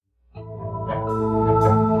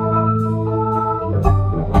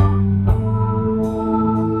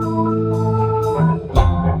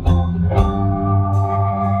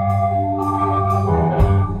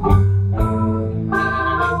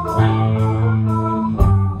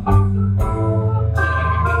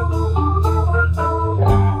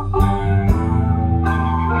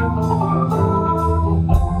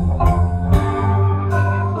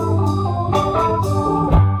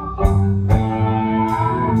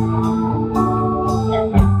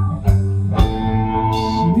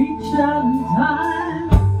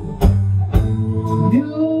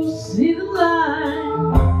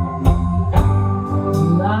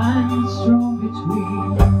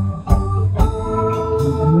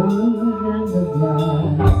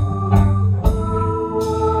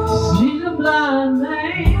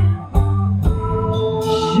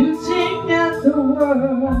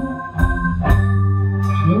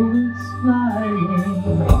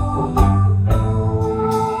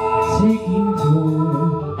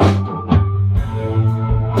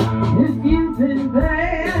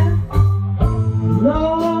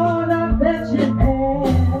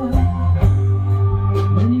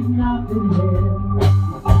been here,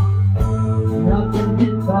 not been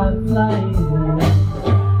hit by flying lead.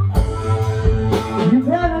 You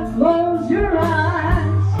better close your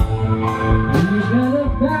eyes, you better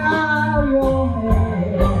bow your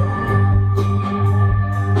head.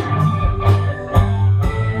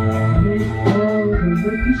 Wait for the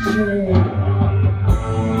ricochet.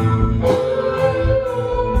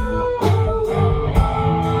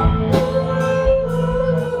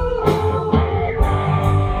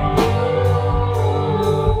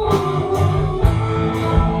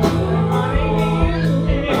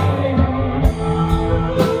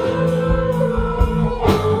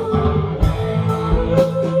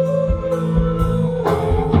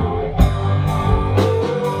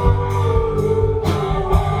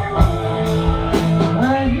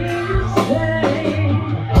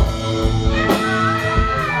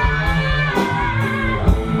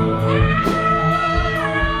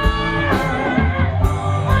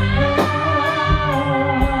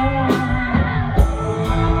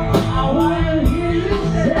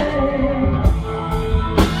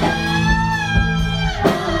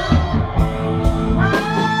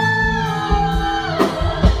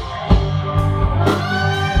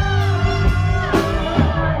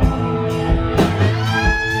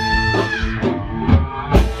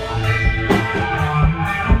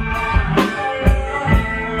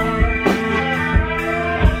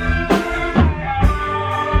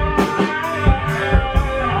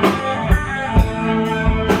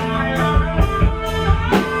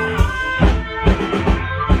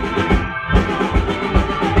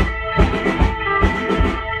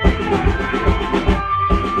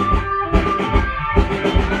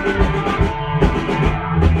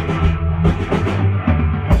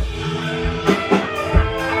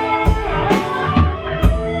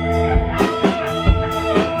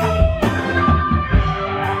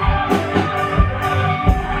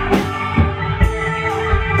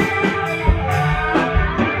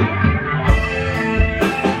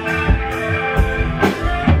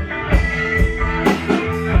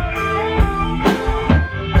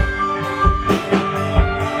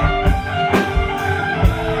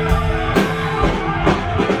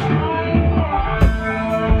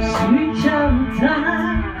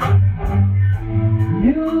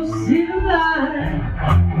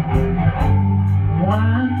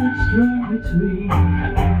 Between the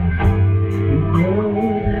good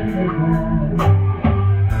and the bad.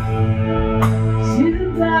 See the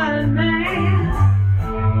blind man,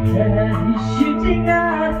 and he's shooting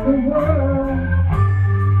at the world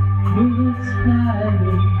through its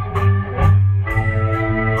flying,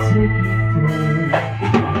 taking toll.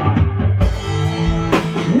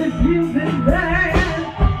 If you've been bad,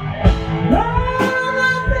 Lord,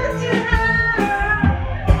 I bet you have,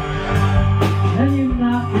 and you've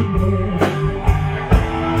not been here.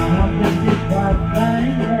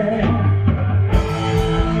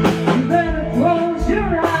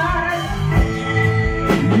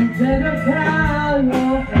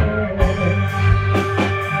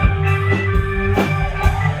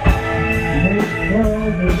 Wait for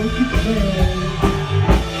the ricochet.